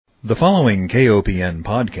The following KOPN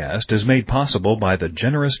podcast is made possible by the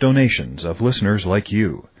generous donations of listeners like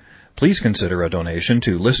you. Please consider a donation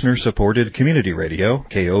to listener-supported community radio,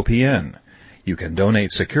 KOPN. You can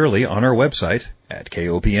donate securely on our website at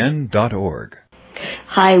kopn.org.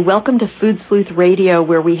 Hi, welcome to Food Sleuth Radio,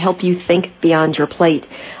 where we help you think beyond your plate.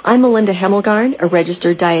 I'm Melinda Hemmelgarn, a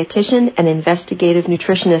registered dietitian and investigative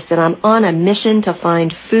nutritionist, and I'm on a mission to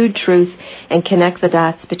find food truth and connect the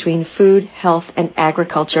dots between food, health, and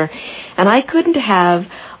agriculture. And I couldn't have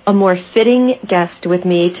a more fitting guest with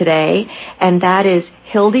me today, and that is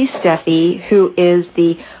Hildy Steffi, who is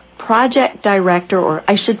the project director, or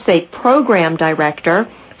I should say program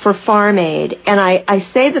director, for Farm Aid. And I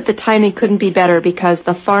say that the timing couldn't be better because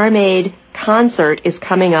the Farm Aid concert is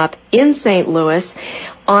coming up in St. Louis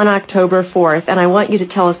on October 4th, and I want you to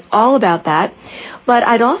tell us all about that. But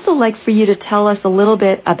I'd also like for you to tell us a little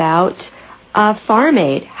bit about Farm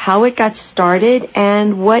Aid, how it got started,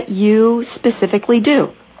 and what you specifically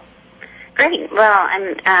do. Great. Well,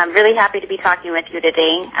 I'm really happy to be talking with you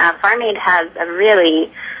today. Farm Aid has a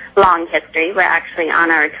really long history. We're actually on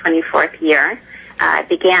our 24th year. It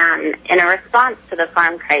began in a response to the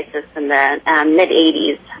farm crisis in the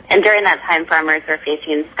mid-'80s. And during that time, farmers were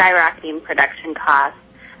facing skyrocketing production costs,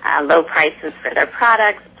 low prices for their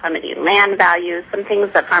products, plummeting land values, some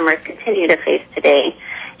things that farmers continue to face today.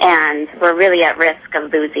 And were really at risk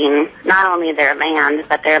of losing not only their land,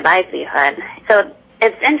 but their livelihood. So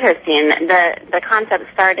it's interesting. The concept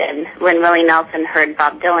started when Willie Nelson heard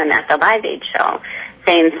Bob Dylan at the Live Aid show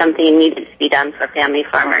saying something needed to be done for family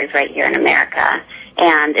farmers right here in America.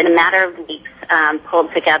 And in a matter of weeks,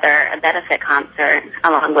 pulled together a benefit concert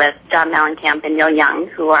along with John Mellencamp and Neil Young,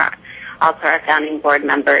 who are also our founding board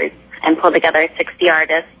members, and pulled together 60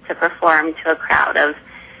 artists to perform to a crowd of,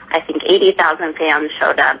 I think, 80,000 fans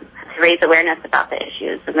showed up to raise awareness about the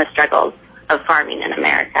issues and the struggles of farming in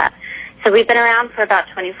America. So we've been around for about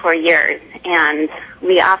 24 years, and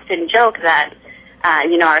we often joke that,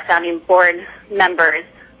 our founding board members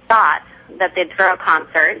thought that they'd throw a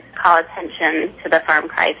concert, call attention to the farm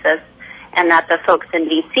crisis, and that the folks in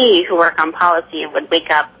D.C. who work on policy would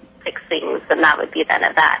wake up, fix things, and that would be the end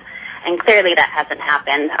of that. And clearly that hasn't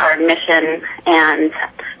happened. Our mission and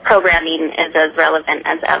programming is as relevant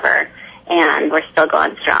as ever, and we're still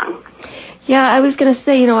going strong. Yeah, I was going to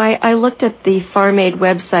say, I looked at the Farm Aid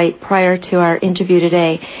website prior to our interview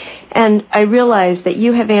today, and I realized that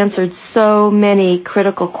you have answered so many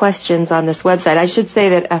critical questions on this website. I should say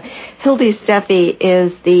that Hildy Steffi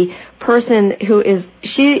is the person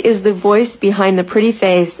she is the voice behind the pretty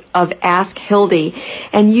face of Ask Hildy.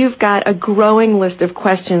 And you've got a growing list of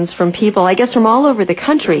questions from people, I guess from all over the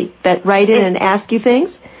country, that write in and ask you things.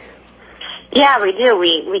 Yeah, we do.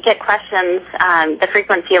 We get questions, the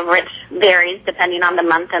frequency of which varies depending on the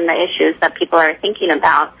month and the issues that people are thinking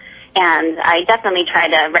about. And I definitely try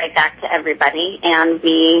to write back to everybody, and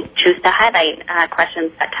we choose to highlight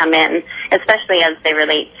questions that come in, especially as they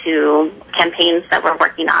relate to campaigns that we're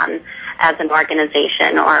working on as an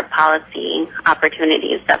organization or policy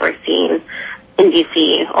opportunities that we're seeing in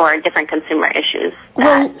D.C. or different consumer issues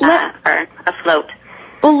that are afloat.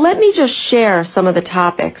 Well, let me just share some of the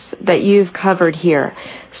topics that you've covered here,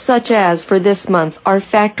 such as, for this month, are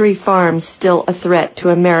factory farms still a threat to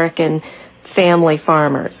American family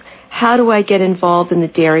farmers? How do I get involved in the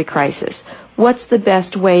dairy crisis? What's the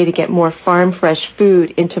best way to get more farm-fresh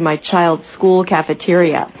food into my child's school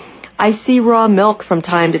cafeteria? I see raw milk from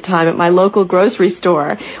time to time at my local grocery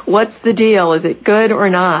store. What's the deal? Is it good or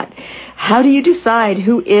not? How do you decide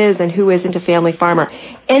who is and who isn't a family farmer?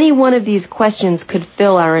 Any one of these questions could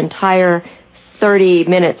fill our entire 30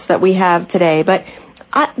 minutes that we have today. But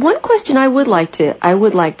one question I would like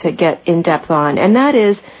to get in depth on, and that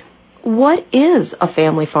is, what is a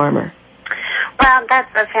family farmer? Well, that's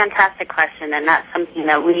a fantastic question, and that's something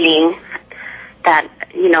that we're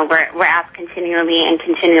asked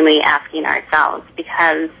continually asking ourselves,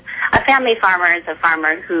 because a family farmer is a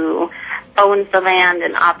farmer who owns the land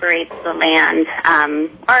and operates the land,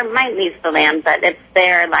 or might lease the land, but it's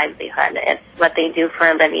their livelihood. It's what they do for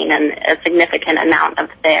a living, and a significant amount of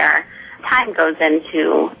their time goes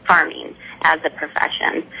into farming as a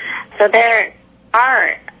profession. So there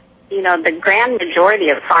are, the grand majority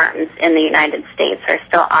of farms in the United States are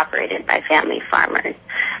still operated by family farmers.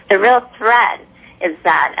 The real threat is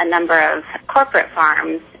that a number of corporate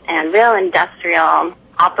farms and real industrial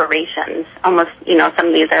operations, almost, some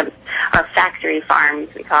of these are factory farms,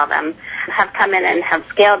 we call them, have come in and have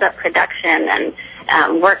scaled up production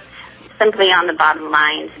and worked simply on the bottom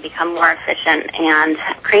line to become more efficient and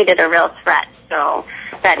created a real threat. So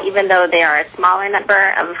that even though there are a smaller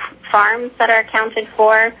number of farms that are accounted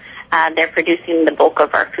for, they're producing the bulk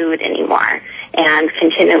of our food anymore, and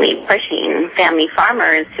continually pushing family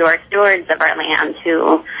farmers who are stewards of our land,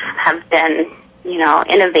 who have been,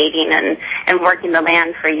 innovating and working the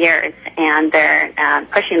land for years, and they're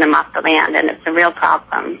pushing them off the land, and it's a real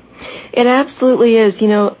problem. It absolutely is.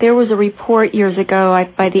 There was a report years ago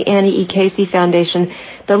by the Annie E. Casey Foundation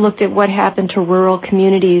that looked at what happened to rural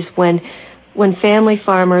communities when family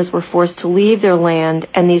farmers were forced to leave their land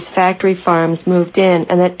and these factory farms moved in,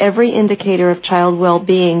 and that every indicator of child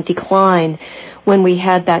well-being declined when we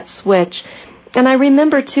had that switch. And I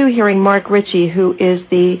remember, too, hearing Mark Ritchie, who is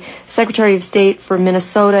the Secretary of State for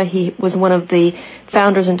Minnesota. He was one of the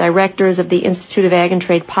founders and directors of the Institute of Ag and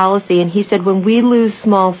Trade Policy, and he said, when we lose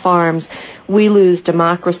small farms, we lose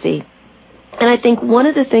democracy. And I think one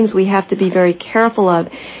of the things we have to be very careful of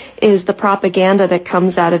is the propaganda that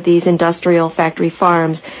comes out of these industrial factory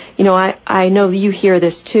farms. I know you hear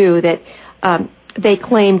this, too, that they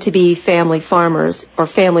claim to be family farmers or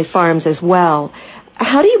family farms as well.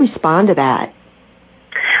 How do you respond to that?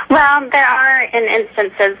 Well, in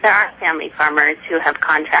instances, there are family farmers who have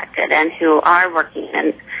contracted and who are working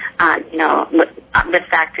in, with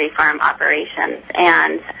factory farm operations.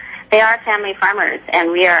 And they are family farmers,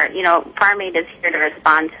 and we are, Farm Aid is here to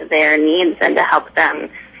respond to their needs and to help them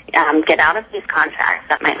get out of these contracts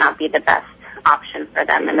that might not be the best option for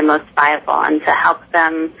them and the most viable, and to help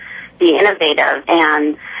them be innovative.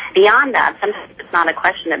 And beyond that, sometimes it's not a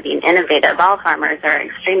question of being innovative. All farmers are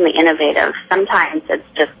extremely innovative. Sometimes it's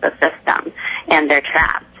just the system, and they're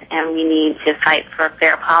trapped. And we need to fight for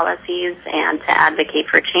fair policies and to advocate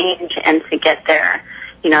for change and to get their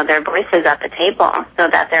voices at the table, so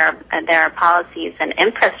that there are policies and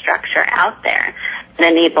infrastructure out there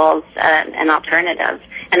that enables an alternative,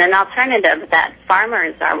 and an alternative that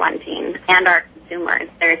farmers are wanting and our consumers.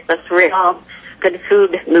 There's this real good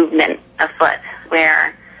food movement afoot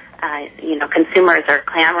where consumers are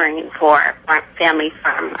clamoring for family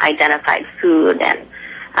farm identified food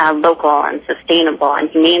and local and sustainable and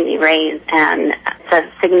humanely raised, and it's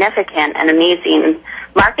a significant and amazing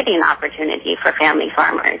marketing opportunity for family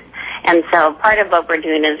farmers. And so part of what we're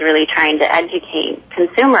doing is really trying to educate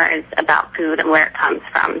consumers about food and where it comes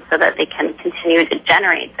from, so that they can continue to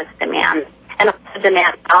generate this demand, and also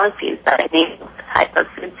demand policies that enable this type of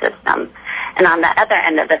food system. And on the other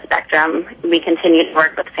end of the spectrum, we continue to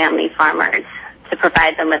work with family farmers to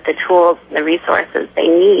provide them with the tools and the resources they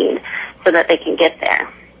need so that they can get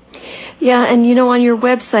there. Yeah, and on your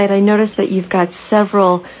website, I noticed that you've got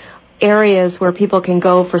several areas where people can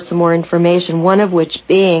go for some more information, one of which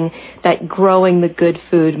being that Growing the Good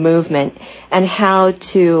Food movement, and how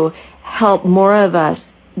to help more of us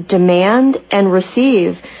demand and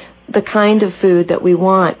receive the kind of food that we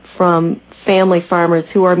want from family farmers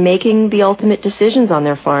who are making the ultimate decisions on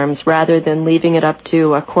their farms rather than leaving it up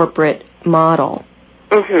to a corporate model.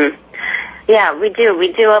 Mm-hmm. Yeah, we do.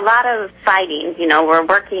 We do a lot of fighting. We're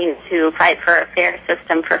working to fight for a fair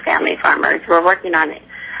system for family farmers. We're working on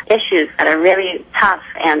issues that are really tough,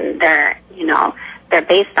 and they're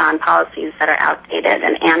based on policies that are outdated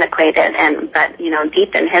and antiquated, but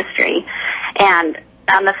deep in history. And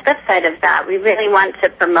on the flip side of that, we really want to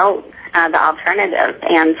promote the alternative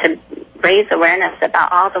and to raise awareness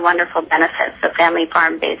about all the wonderful benefits of family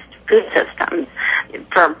farm-based food systems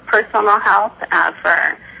for personal health,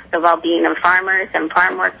 for the well-being of farmers and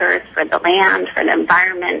farm workers, for the land, for the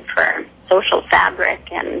environment, for social fabric,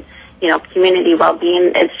 and community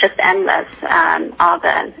well-being. It's just endless, all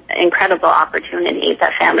the incredible opportunities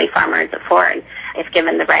that family farmers afford if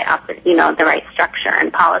given the right, the right structure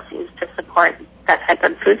and policies to support that type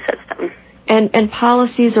of food system. And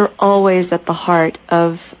policies are always at the heart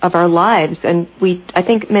of our lives, and I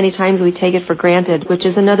think many times we take it for granted, which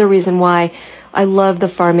is another reason why I love the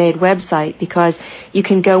Farm Aid website, because you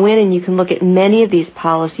can go in and you can look at many of these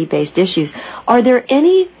policy-based issues. Are there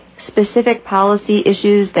any specific policy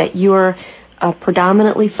issues that you're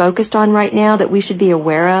predominantly focused on right now that we should be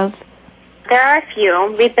aware of? There are a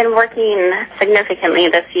few. We've been working significantly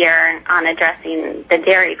this year on addressing the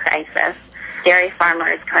dairy crisis. Dairy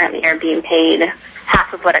farmers currently are being paid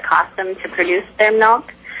half of what it costs them to produce their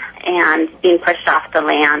milk and being pushed off the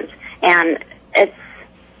land. And it's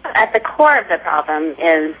at the core of the problem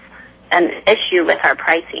is an issue with our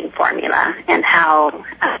pricing formula and how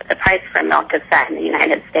the price for milk is set in the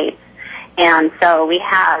United States. And so we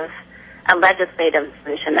have a legislative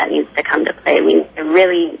solution that needs to come to play. We need to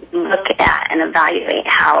really look at and evaluate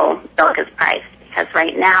how milk is priced, because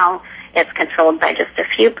right now it's controlled by just a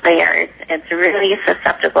few players. It's really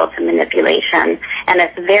susceptible to manipulation, and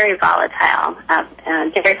it's very volatile.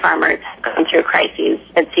 Dairy farmers have gone through crises,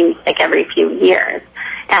 it seems like every few years,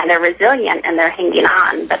 and they're resilient and they're hanging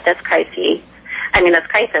on. But this crisis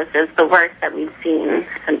is the worst that we've seen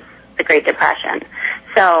since the Great Depression.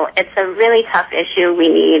 So it's a really tough issue. We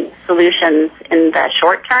need solutions in the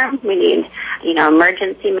short term. We need,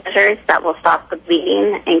 emergency measures that will stop the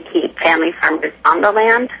bleeding and keep family farmers on the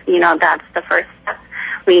land. That's the first step.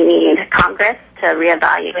 We need Congress to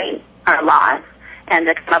reevaluate our laws and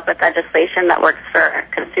to come up with legislation that works for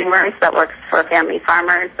consumers, that works for family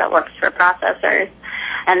farmers, that works for processors.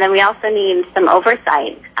 And then we also need some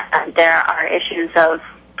oversight. There are issues of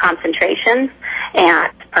concentration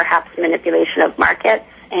and perhaps manipulation of markets,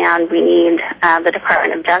 and we need the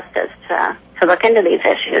Department of Justice to look into these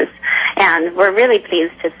issues. And we're really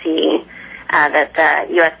pleased to see that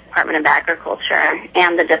the U.S. Department of Agriculture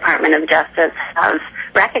and the Department of Justice have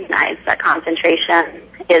recognized that concentration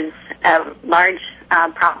is a large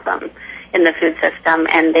problem in the food system,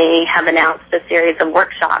 and they have announced a series of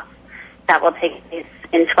workshops that will take place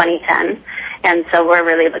in 2010. And so we're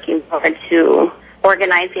really looking forward to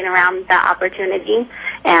organizing around that opportunity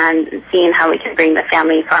and seeing how we can bring the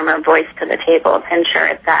family farmer voice to the table to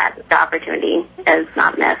ensure that the opportunity is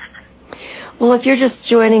not missed. Well, if you're just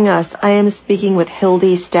joining us, I am speaking with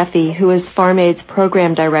Hildy Steffi, who is Farm Aid's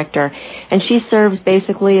program director, and she serves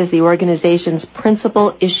basically as the organization's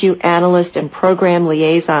principal issue analyst and program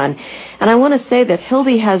liaison. And I want to say that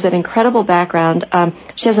Hildy has an incredible background.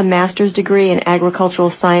 She has a master's degree in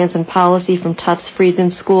agricultural science and policy from Tufts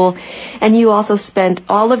Friedman School, and you also spent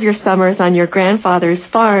all of your summers on your grandfather's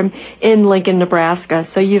farm in Lincoln, Nebraska.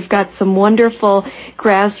 So you've got some wonderful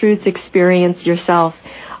grassroots experience yourself.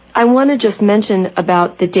 I want to just mention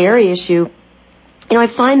about the dairy issue. I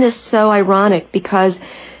find this so ironic because,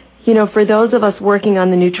 for those of us working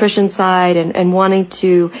on the nutrition side and wanting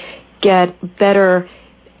to get better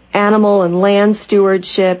animal and land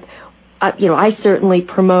stewardship, I certainly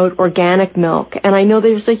promote organic milk, and I know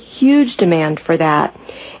there's a huge demand for that.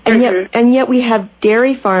 And yet we have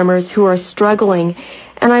dairy farmers who are struggling.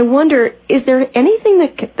 And I wonder, is there anything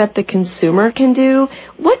that the consumer can do?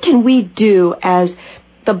 What can we do as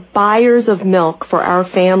the buyers of milk for our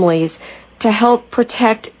families to help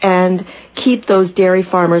protect and keep those dairy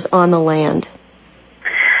farmers on the land?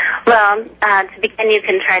 Well, to begin, you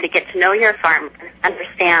can try to get to know your farm,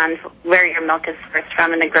 understand where your milk is sourced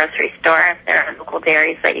from in the grocery store. If there are local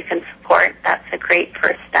dairies that you can support, that's a great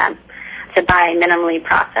first step. To buy minimally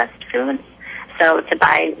processed foods, so to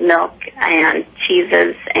buy milk and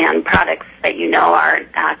cheeses and products that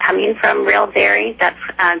are coming from real dairy that's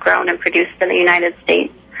grown and produced in the United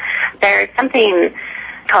States. There's something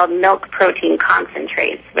called milk protein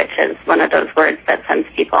concentrates, which is one of those words that sends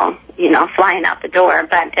people, flying out the door,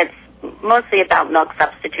 but it's mostly about milk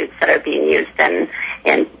substitutes that are being used in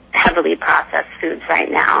heavily processed foods right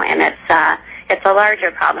now, and it's a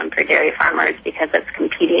larger problem for dairy farmers because it's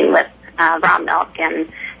competing with raw milk and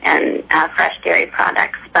fresh dairy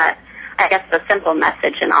products. But I guess the simple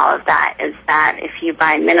message in all of that is that if you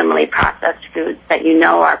buy minimally processed foods that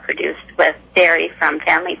are produced with dairy from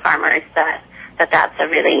family farmers, that's a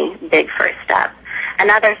really big first step.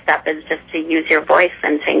 Another step is just to use your voice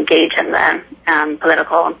and to engage in the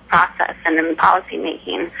political process and in policy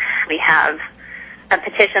making. We have a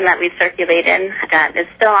petition that we circulated that is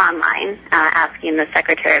still online asking the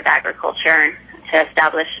Secretary of Agriculture to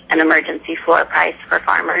establish an emergency floor price for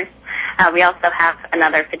farmers. We also have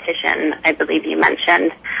another petition, I believe you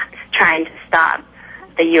mentioned, trying to stop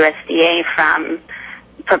the USDA from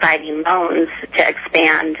providing loans to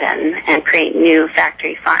expand and create new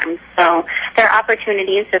factory farms. So there are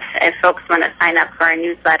opportunities if folks want to sign up for our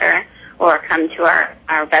newsletter or come to our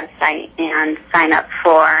website and sign up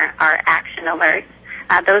for our action alerts.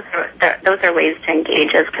 Those are ways to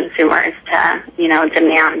engage as consumers to,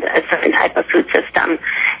 demand a certain type of food system.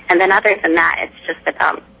 And then other than that, it's just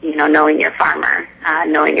about, knowing your farmer,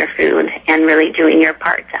 knowing your food, and really doing your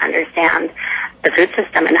part to understand the food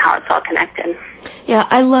system and how it's all connected. Yeah,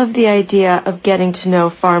 I love the idea of getting to know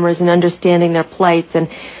farmers and understanding their plights and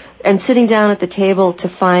sitting down at the table to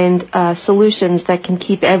find solutions that can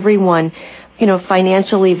keep everyone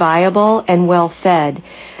financially viable and well-fed.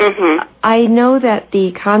 Mm-hmm. I know that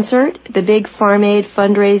the concert, the big Farm Aid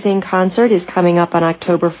fundraising concert, is coming up on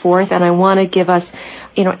October 4th, and I want to give us,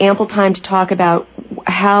 ample time to talk about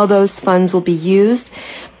how those funds will be used.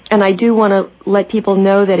 And I do want to let people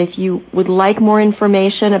know that if you would like more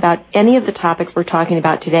information about any of the topics we're talking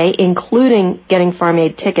about today, including getting Farm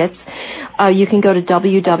Aid tickets, you can go to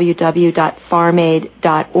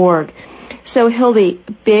www.farmaid.org. So, Hildy,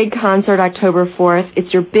 big concert October 4th.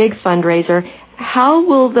 It's your big fundraiser. How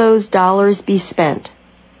will those dollars be spent?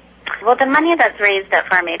 Well, the money that's raised at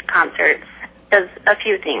Farm Aid concerts does a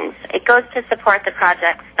few things. It goes to support the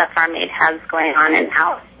projects that Farm Aid has going on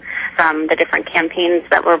in-house, from the different campaigns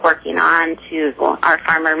that we're working on to our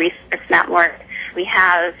Farmer Resource Network. We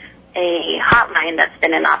have a hotline that's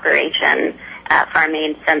been in operation at Farm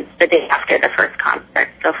Aid since the day after the first concert.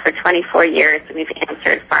 So for 24 years, we've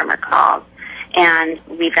answered farmer calls, and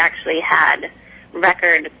we've actually had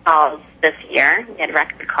record calls this year. We had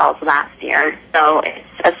record calls last year. So it's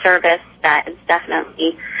a service that is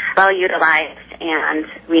definitely well utilized, and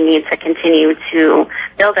we need to continue to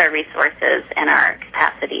build our resources and our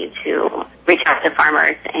capacity to reach out to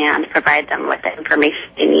farmers and provide them with the information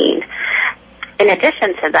they need. In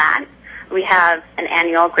addition to that, we have an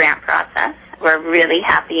annual grant process. We're really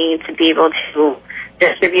happy to be able to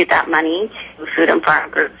distribute that money to food and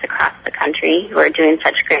farm groups across the country who are doing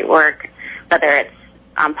such great work, whether it's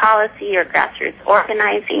on policy or grassroots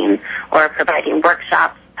organizing or providing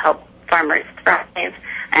workshops to help farmers thrive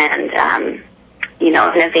and,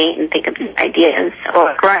 innovate and think of new ideas,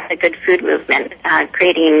 or growing the good food movement,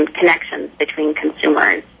 creating connections between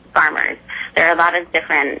consumers, farmers. There are a lot of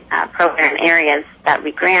different program areas that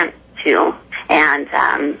we grant to, and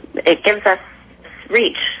it gives us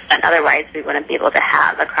reach that otherwise we wouldn't be able to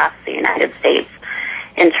have across the United States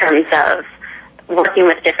in terms of working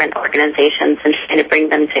with different organizations and trying to bring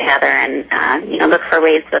them together and, look for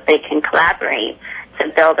ways that they can collaborate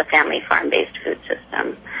to build a family farm-based food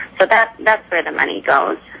system. So that's where the money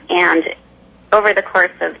goes. And over the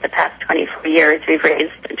course of the past 24 years, we've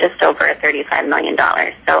raised just over $35 million.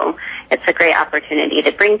 So it's a great opportunity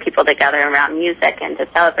to bring people together around music and to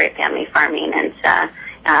celebrate family farming and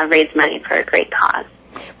to raise money for a great cause.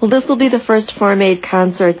 Well, this will be the first Farm Aid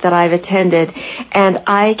concert that I've attended, and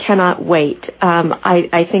I cannot wait.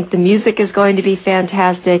 I think the music is going to be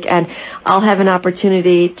fantastic, and I'll have an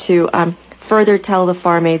opportunity to further tell the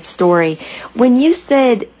Farm Aid story. When you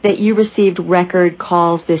said that you received record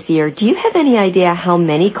calls this year, do you have any idea how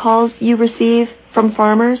many calls you receive from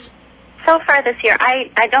farmers? So far this year,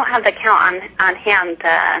 I don't have the count on hand,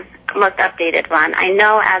 the most updated one. I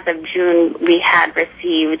know as of June we had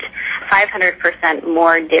received 500%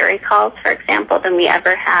 more dairy calls, for example, than we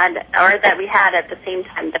ever had, or that we had at the same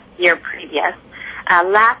time the year previous.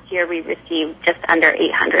 Last year we received just under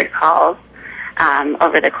 800 calls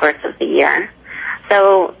over the course of the year.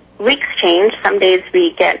 So weeks change. Some days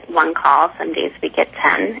we get one call, some days we get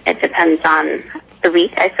 10. It depends on the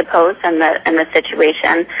week, I suppose, and the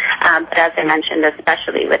situation. But as I mentioned,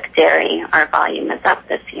 especially with dairy, our volume is up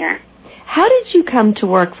this year. How did you come to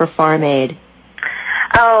work for Farm Aid?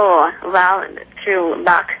 Oh, well, through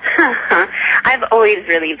luck. I've always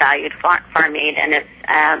really valued Farm Aid and its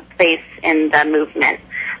place in the movement.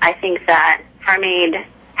 I think that Farm Aid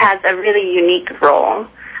has a really unique role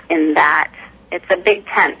in that it's a big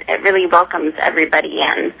tent. It really welcomes everybody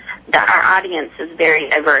in. Our audience is very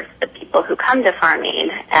diverse. The people who come to Farm Aid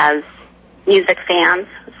as music fans,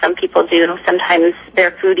 some people do. Sometimes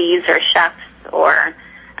they're foodies or chefs or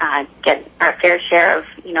get our fair share of,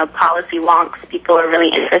 policy wonks. People are really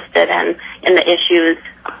interested in the issues.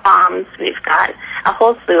 Moms, we've got a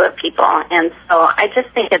whole slew of people. And so I just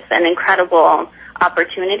think it's an incredible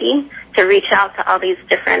opportunity to reach out to all these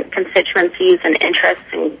different constituencies and interests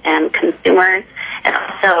and consumers, and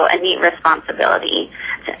also a neat responsibility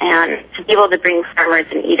to be able to bring farmers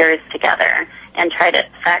and eaters together and try to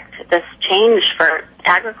affect this change for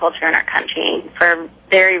agriculture in our country, for a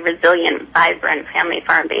very resilient, vibrant, family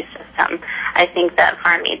farm-based system. I think that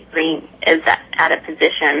Farm Aid is at a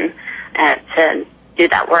position to do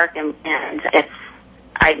that work, and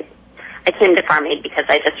I came to Farm Aid because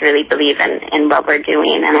I just really believe in what we're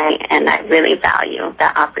doing, and I really value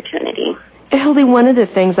that opportunity. Hildy, one of the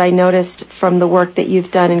things I noticed from the work that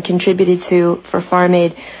you've done and contributed to for Farm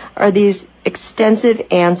Aid are these extensive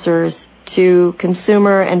answers to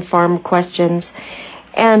consumer and farm questions.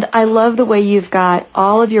 And I love the way you've got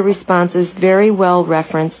all of your responses very well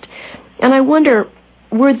referenced. And I wonder,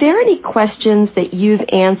 were there any questions that you've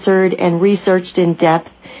answered and researched in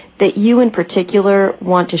depth that you in particular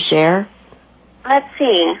want to share? Let's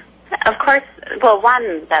see. Of course, well,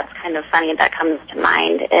 one that's kind of funny that comes to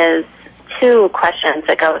mind is 2 questions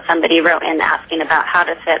ago somebody wrote in asking about how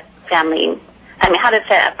to fit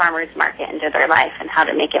a farmer's market into their life and how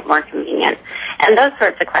to make it more convenient. And those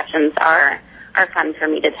sorts of questions are fun for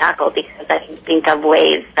me to tackle because I can think of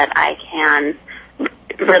ways that I can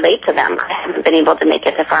relate to them. I haven't been able to make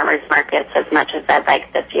it to farmers markets as much as I'd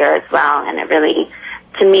like this year as well, and it really,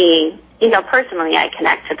 to me, personally, I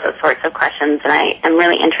connect to those sorts of questions, and I am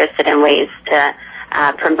really interested in ways to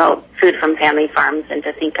promote food from family farms and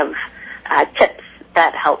to think of tips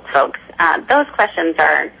that help folks. Those questions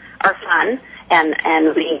are fun,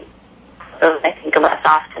 and we those I think of less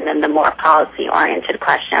often than the more policy-oriented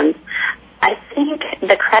questions. I think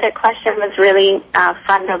the credit question was really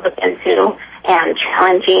fun to look into and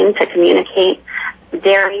challenging to communicate.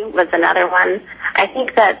 Dairy was another one. I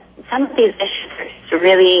think that some of these issues are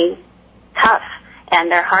really tough,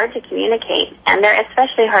 and they're hard to communicate, and they're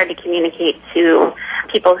especially hard to communicate to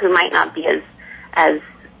people who might not be as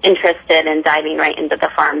interested in diving right into the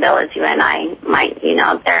Farm Bill as you and I might.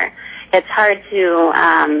 It's hard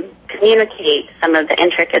to communicate some of the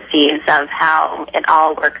intricacies of how it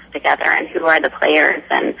all works together and who are the players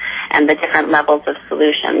and the different levels of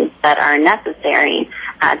solutions that are necessary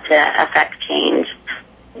to affect change.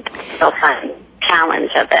 Still fun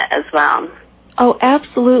challenge of it as well. Oh,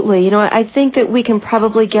 absolutely. I think that we can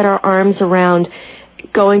probably get our arms around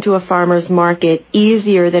going to a farmer's market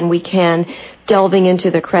easier than we can delving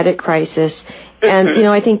into the credit crisis. And,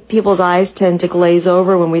 I think people's eyes tend to glaze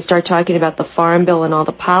over when we start talking about the Farm Bill and all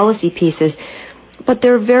the policy pieces. But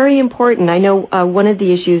they're very important. I know one of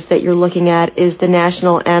the issues that you're looking at is the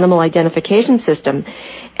National Animal Identification System.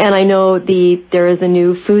 And I know there is a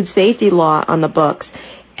new food safety law on the books.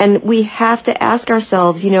 And we have to ask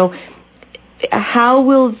ourselves, how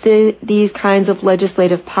will these kinds of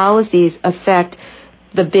legislative policies affect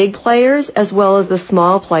the big players as well as the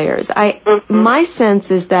small players? My sense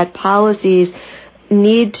is that policies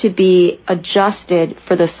need to be adjusted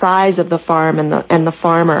for the size of the farm and the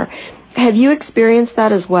farmer. Have you experienced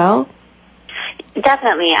that as well?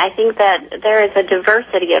 Definitely. I think that there is a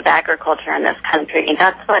diversity of agriculture in this country.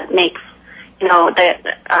 That's what makes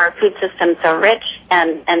our food system so rich,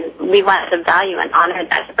 and we want to value and honor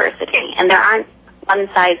that diversity. And there aren't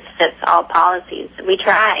one-size-fits-all policies. We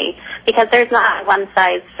try, because there's not a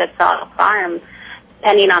one-size-fits-all farm.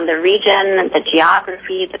 Depending on the region, the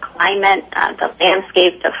geography, the climate, the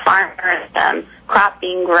landscape, the farmer, the crop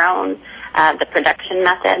being grown, the production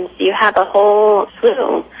methods, you have a whole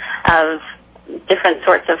slew of different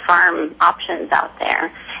sorts of farm options out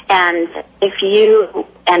there. And if you,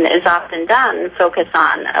 and is often done, focus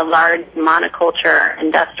on a large monoculture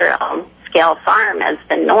industrial scale farm as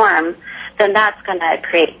the norm, then that's going to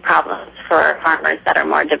create problems for farmers that are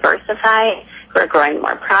more diversified, who are growing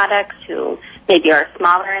more products, who maybe are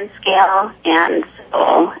smaller in scale. And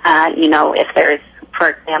so, if there's, for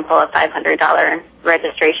example, a $500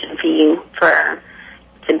 registration fee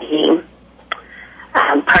to be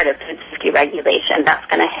part of food safety regulation, that's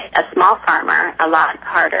going to hit a small farmer a lot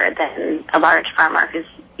harder than a large farmer who's,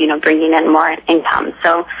 bringing in more income.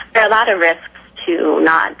 So there are a lot of risks to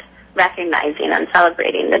not recognizing and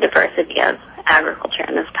celebrating the diversity of agriculture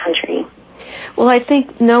in this country. Well, I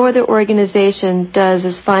think no other organization does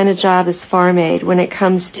as fine a job as Farm Aid when it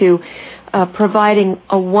comes to providing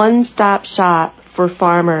a one-stop shop for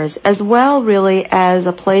farmers, as well really as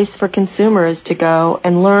a place for consumers to go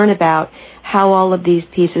and learn about how all of these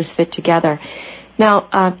pieces fit together.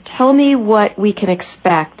 Now, tell me what we can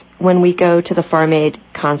expect when we go to the Farm Aid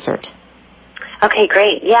concert. Okay,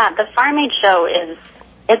 great. Yeah, the Farm Aid show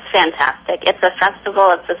it's fantastic. It's a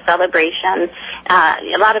festival. It's a celebration.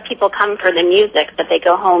 A lot of people come for the music, but they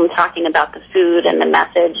go home talking about the food and the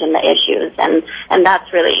message and the issues, and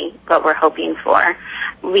that's really what we're hoping for.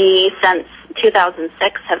 We, since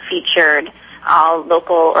 2006, have featured all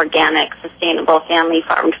local, organic, sustainable,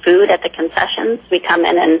 family-farmed food at the concessions. We come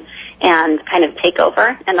in and kind of take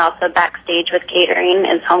over, and also backstage with catering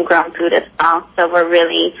is homegrown food as well. So we're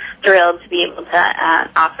really thrilled to be able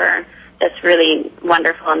to offer this really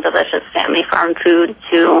wonderful and delicious family-farmed food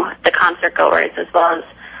to the concert goers, as well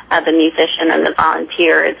as the musician and the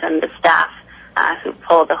volunteers and the staff who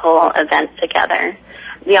pull the whole event together.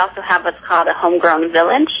 We also have what's called a homegrown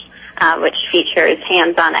village, which features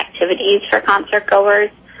hands-on activities for concert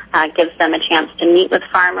goers, gives them a chance to meet with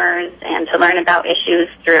farmers and to learn about issues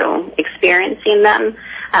through experiencing them.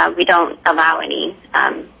 We don't allow any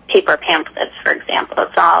paper pamphlets, for example.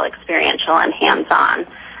 It's all experiential and hands-on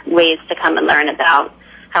ways to come and learn about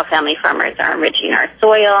how family farmers are enriching our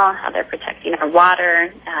soil, how they're protecting our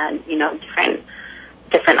water, and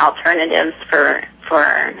different alternatives for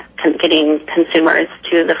getting consumers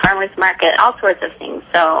to the farmers market, all sorts of things.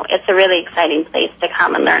 So it's a really exciting place to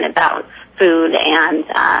come and learn about food and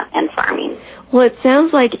farming. Well, it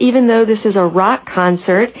sounds like even though this is a rock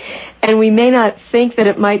concert, and we may not think that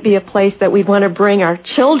it might be a place that we want to bring our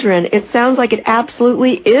children, it sounds like it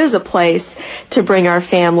absolutely is a place to bring our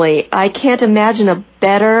family. I can't imagine a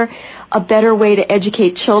better way to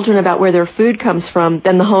educate children about where their food comes from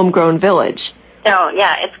than the Homegrown Village. So,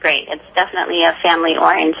 yeah, it's great. It's definitely a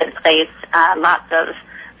family-oriented place, lots of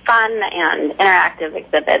fun and interactive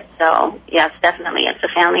exhibits. So, yes, definitely it's a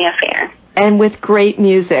family affair. And with great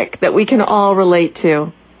music that we can all relate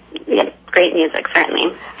to. Yep, great music,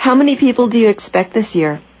 certainly. How many people do you expect this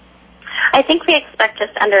year? I think we expect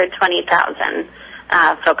just under 20,000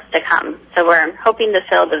 folks to come. So we're hoping to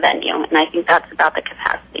fill the venue, and I think that's about the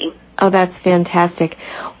capacity. Oh, that's fantastic.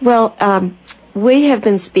 Well, we have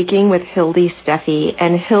been speaking with Hildy Steffi,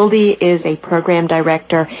 and Hildy is a program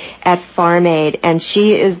director at Farm Aid, and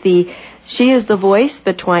she is the voice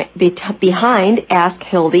behind Ask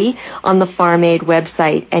Hildy on the Farm Aid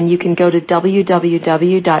website, and you can go to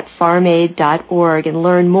www.farmaid.org and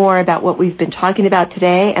learn more about what we've been talking about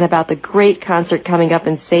today and about the great concert coming up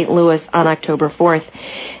in St. Louis on October 4th.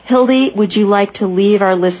 Hildy, would you like to leave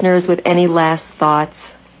our listeners with any last thoughts?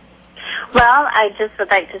 Well, I just would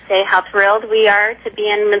like to say how thrilled we are to be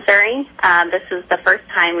in Missouri. This is the first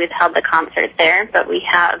time we've held the concert there, but we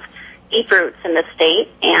have deep roots in the state,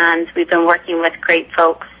 and we've been working with great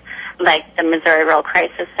folks like the Missouri Rural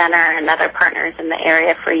Crisis Center and other partners in the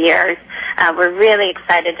area for years. We're really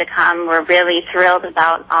excited to come. We're really thrilled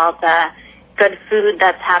about all the good food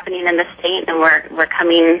that's happening in the state, and we're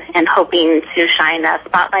coming and hoping to shine a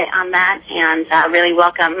spotlight on that, and really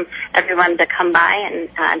welcome everyone to come by and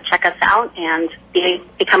check us out and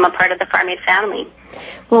become a part of the Farm Aid family.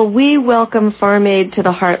 Well, we welcome Farm Aid to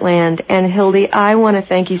the Heartland, and Hildy, I want to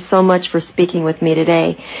thank you so much for speaking with me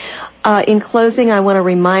today. In closing, I want to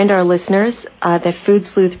remind our listeners that Food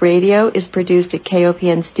Sleuth Radio is produced at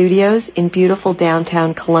KOPN Studios in beautiful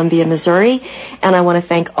downtown Columbia, Missouri, and I want to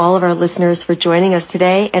thank all of our listeners for joining us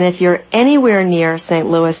today. And if you're anywhere near St.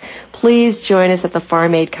 Louis, please join us at the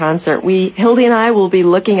Farm Aid concert. Hildy and I will be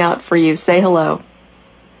looking out for you. Say hello.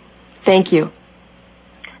 Thank you.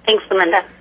 Thanks, Melinda.